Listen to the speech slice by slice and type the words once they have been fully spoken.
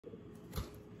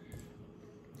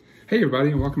Hey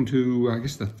everybody, and welcome to, I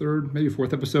guess, the third, maybe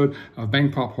fourth episode of Bang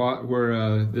Pop What,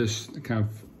 where this kind of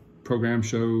program,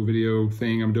 show, video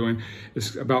thing I'm doing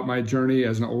is about my journey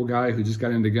as an old guy who just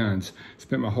got into guns.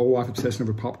 Spent my whole life obsessing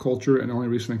over pop culture and only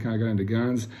recently kind of got into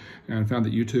guns, and found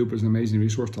that YouTube was an amazing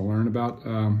resource to learn about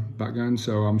guns,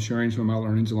 so I'm sharing some of my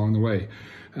learnings along the way.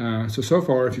 So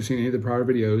far, if you've seen any of the prior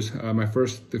videos,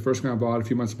 the first gun I bought a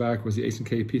few months back was the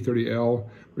H&K P30L.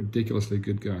 Ridiculously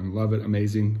good gun. Love it.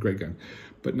 Amazing. Great gun.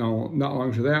 But not long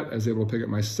after that, I was able to pick up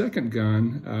my second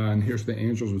gun, and here's the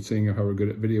angels with seeing how we're good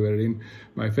at video editing.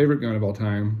 My favorite gun of all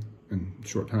time, in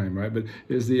short time, right? But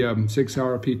is the Sig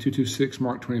Sauer P226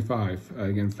 Mark 25.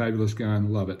 Again, fabulous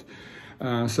gun. Love it.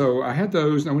 So I had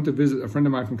those, and I went to visit a friend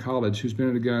of mine from college who's been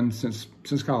in a gun since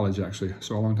college, actually,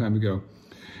 so a long time ago.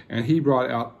 And he brought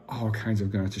out all kinds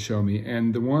of guns to show me.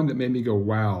 And the one that made me go,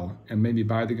 wow, and made me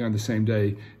buy the gun the same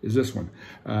day is this one.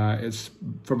 It's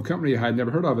from a company I had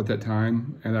never heard of at that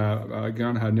time, and a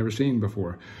gun I had never seen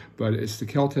before. But it's the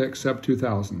Kel-Tec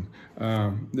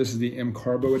Sub2000. This is the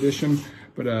M-Carbo edition.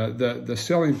 But the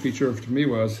selling feature to me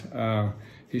was,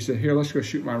 he said, here, let's go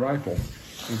shoot my rifle.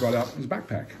 And he brought out his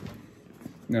backpack.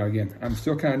 Now, again, I'm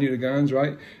still kind of new to guns,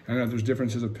 right? I know there's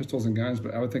differences of pistols and guns,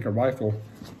 but I would think a rifle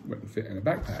wouldn't fit in a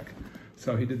backpack.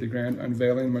 So he did the grand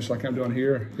unveiling, much like I'm doing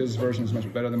here. His version is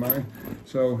much better than mine.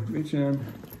 So reach in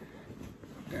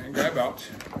and grab out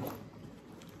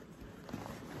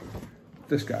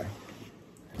this guy.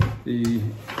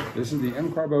 This is the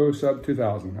M-Carbo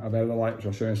Sub2000. I've added a light, which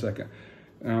I'll show you in a second.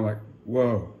 And I'm like,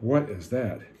 whoa, what is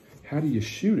that? How do you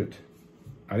shoot it?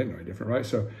 I didn't know any different, right?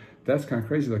 So that's kind of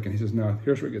crazy looking. He says, no,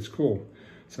 here's where it gets cool.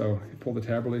 So he pulled the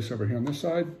tab release over here on this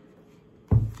side.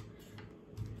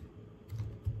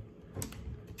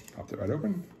 Popped it right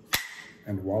open,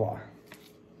 and voila,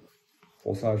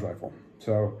 full-size rifle.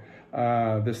 So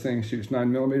this thing shoots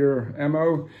 9mm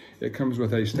ammo. It comes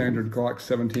with a standard Glock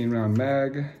 17 round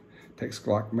mag. Takes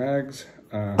Glock mags.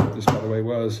 This, by the way,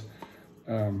 was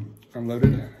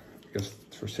unloaded. I guess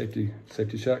it's for safety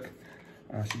check.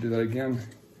 I should do that again.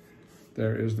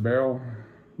 There is the barrel,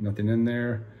 nothing in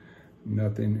there,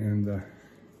 nothing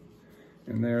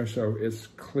in there, so it's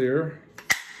clear.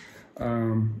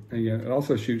 Again, it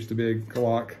also shoots the big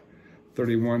Glock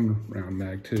 31 round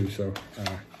mag too, so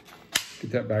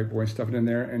get that bad boy, stuff it in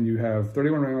there, and you have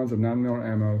 31 rounds of 9mm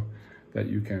ammo that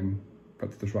you can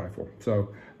put to this rifle.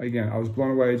 So again, I was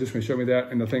blown away just when he showed me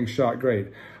that, and the thing shot great.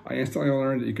 I instantly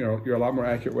learned that you're a lot more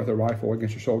accurate with a rifle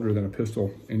against your shoulder than a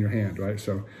pistol in your hand, right?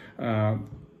 So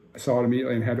I saw it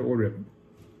immediately and had to order it.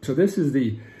 So this is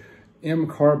the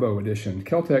M-Carbo edition.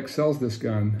 Kel-Tec sells this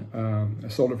gun. I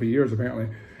sold it for years apparently.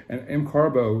 And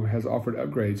M-Carbo has offered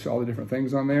upgrades to all the different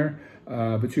things on there.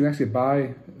 But you can actually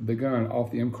buy the gun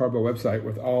off the M-Carbo website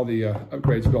with all the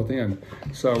upgrades built in.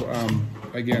 So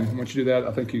again, once you do that,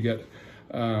 I think you get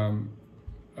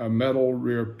a metal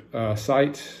rear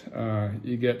sight.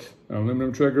 You get an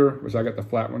aluminum trigger, which I got the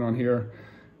flat one on here.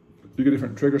 You get a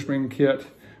different trigger spring kit.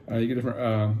 You get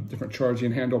different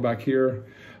charging handle back here.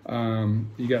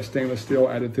 You got stainless steel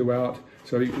added throughout.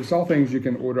 So it's all things you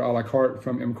can order a la carte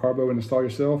from M-Carbo and install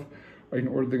yourself, or you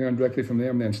can order the gun directly from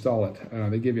them and install it.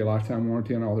 They give you a lifetime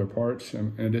warranty on all their parts,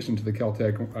 in addition to the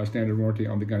Kel-Tec standard warranty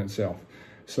on the gun itself.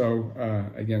 So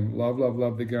again,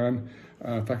 love the gun.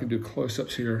 If I could do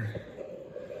close-ups here.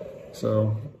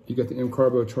 So you got the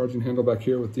M-Carbo charging handle back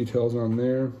here with details on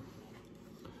there.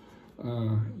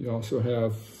 You also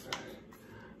have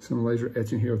some laser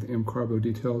etching here with the M-Carbo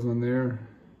details on there.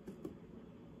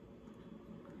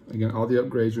 Again, all the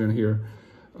upgrades are in here.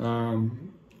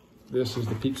 This is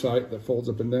the peep sight that folds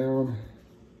up and down.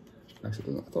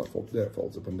 Actually, I thought it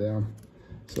folds up and down.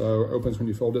 So it opens when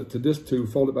you fold it. To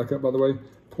fold it back up, by the way,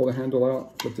 pull the handle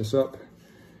out, lift this up.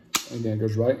 Again, it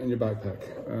goes right in your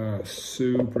backpack.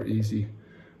 Super easy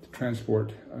to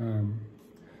transport.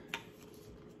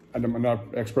 I'm not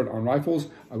an expert on rifles.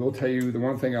 I will tell you the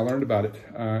one thing I learned about it,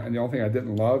 and the only thing I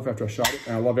didn't love after I shot it,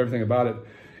 and I love everything about it,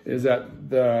 is that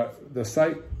the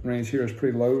sight range here is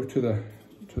pretty low to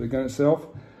the gun itself.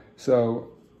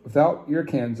 So without ear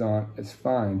cans on, it's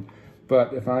fine.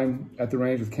 But if I'm at the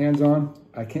range with cans on,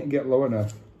 I can't get low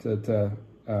enough to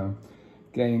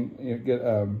get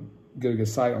a good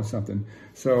sight on something.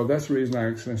 So that's the reason I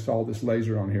actually installed this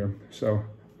laser on here. So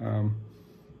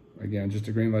again, just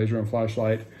a green laser and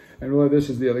flashlight. And really, this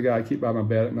is the other guy I keep by my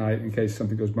bed at night in case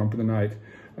something goes bump in the night.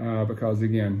 Because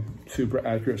again, super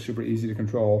accurate, super easy to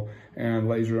control, and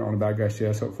laser on a bad guy's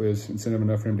chest hopefully is incentive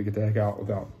enough for him to get the heck out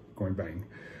without going bang.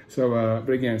 So,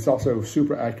 but again, it's also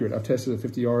super accurate. I've tested at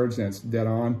 50 yards and it's dead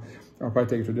on. I'll probably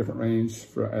take it to a different range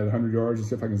at 100 yards and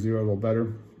see if I can zero a little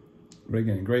better. But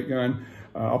again, great gun.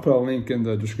 I'll put a link in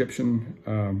the description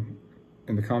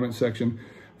in the comment section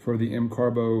for the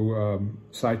M-Carbo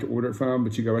site to order it from,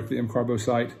 but you go right to the M-Carbo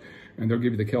site and they'll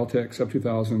give you the Kel-Tec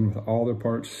Sub2000 with all the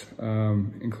parts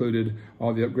included,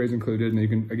 all the upgrades included, and you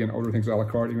can, again, order things a la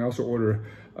carte. You can also order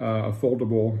a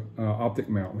foldable optic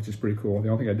mount, which is pretty cool. The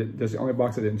only thing I did, that's the only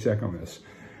box I didn't check on this.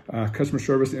 Customer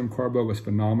service, the M-Carbo was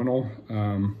phenomenal.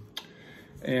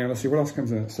 And let's see, what else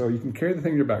comes in it? So you can carry the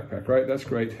thing in your backpack, right? That's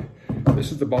great.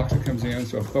 This is the box that comes in.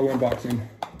 So a faux unboxing,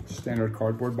 standard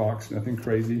cardboard box, nothing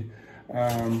crazy.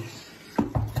 Then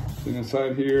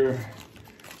inside here,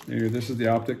 this is the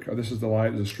optic, or this is the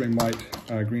light, the stream light,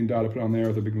 green dot I put on there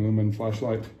with a big lumen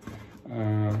flashlight.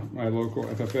 My local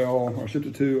FFL, I shipped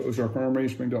it to Ozark Armory,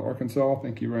 Springdale, Arkansas.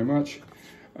 Thank you very much.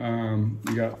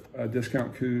 You got a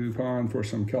discount coupon for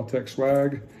some Kel-Tec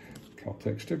swag,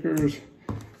 Kel-Tec stickers,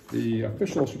 the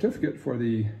official certificate for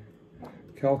the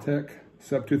Kel-Tec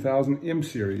Sub2000 M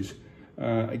series.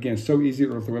 Again, so easy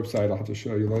to look at the website. I'll have to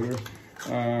show you later.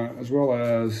 As well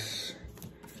as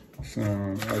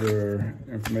some other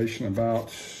information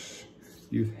about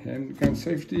youth handgun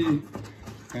safety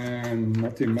and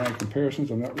multi-mag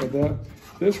comparisons. I've not read that.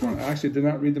 This one, I actually did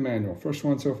not read the manual. First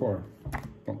one so far.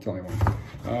 Don't tell anyone.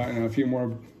 And a few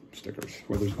more stickers,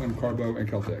 whether it's M-Carbo and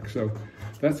Kel-Tec. So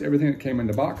that's everything that came in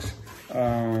the box.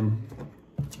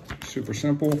 Super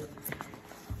simple.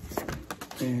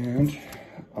 And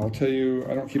I'll tell you,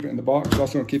 I don't keep it in the box. I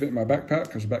also don't keep it in my backpack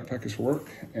because the backpack is for work,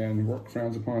 and work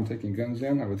frowns upon taking guns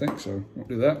in, I would think, so won't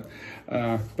do that.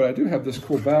 But I do have this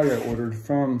cool bag I ordered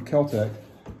from Kel-Tec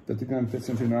that the gun fits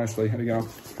into nicely. And again, I'll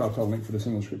probably put a link for this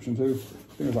in the description too.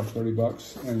 I think it was like 30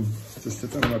 bucks, and it just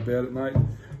sits under my bed at night.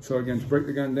 So again, to break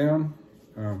the gun down,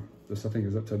 this I think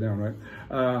is upside down, right?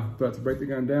 But to break the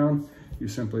gun down, you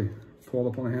simply pull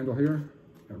up on the handle here,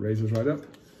 it raises right up,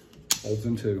 folds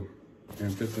in two,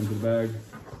 and fits into the bag.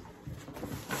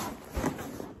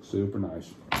 Super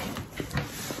nice.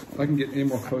 If I can get any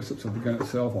more close-ups of the gun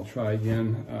itself, I'll try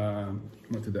again.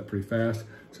 Went through that pretty fast.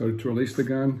 So to release the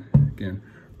gun, again,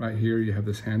 right here you have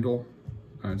this handle.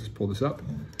 Just pull this up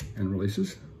and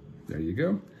releases. There you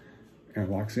go. And it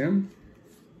locks in.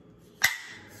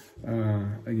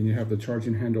 Again, you have the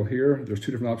charging handle here. There's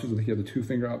two different options. I think you have the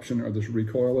 2-finger option or this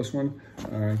recoilless one.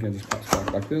 Again, just pops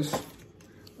back like this.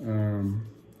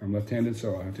 I'm left-handed,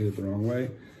 so I have to hit it the wrong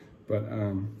way. But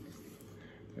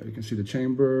you can see the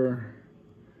chamber.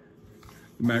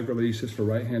 The mag release is for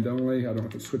right hand only. I don't know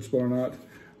if it's switchable or not.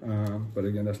 But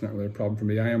again, that's not really a problem for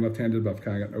me. I am left-handed, but I've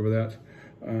kind of gotten over that.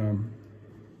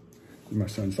 My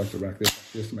son likes to rack this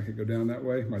like this to make it go down that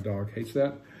way. My dog hates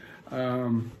that.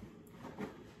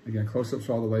 Again, close-ups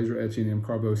for all the laser etching,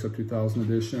 M-Carbo Sub2000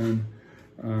 edition.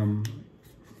 I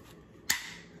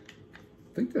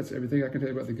think that's everything I can tell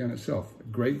you about the gun itself.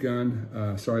 Great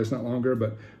gun. Sorry it's not longer,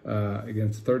 but again,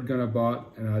 it's the third gun I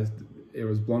bought, and it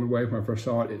was blown away when I first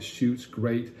saw it. It shoots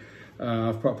great.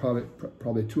 I've probably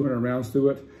 200 rounds through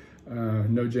it.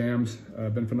 No jams,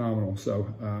 been phenomenal. So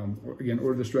again,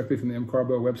 order this directly from the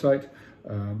M-Carbo website,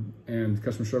 and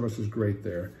customer service is great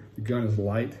there. The gun is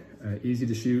light, easy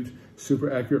to shoot,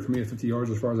 super accurate for me at 50 yards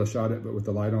as far as I shot it, but with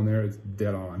the light on there, it's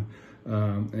dead on.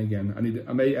 And again,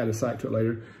 I may add a sight to it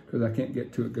later because I can't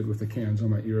get to it good with the cans on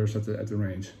my ears at the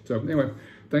range. So anyway,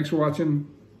 thanks for watching.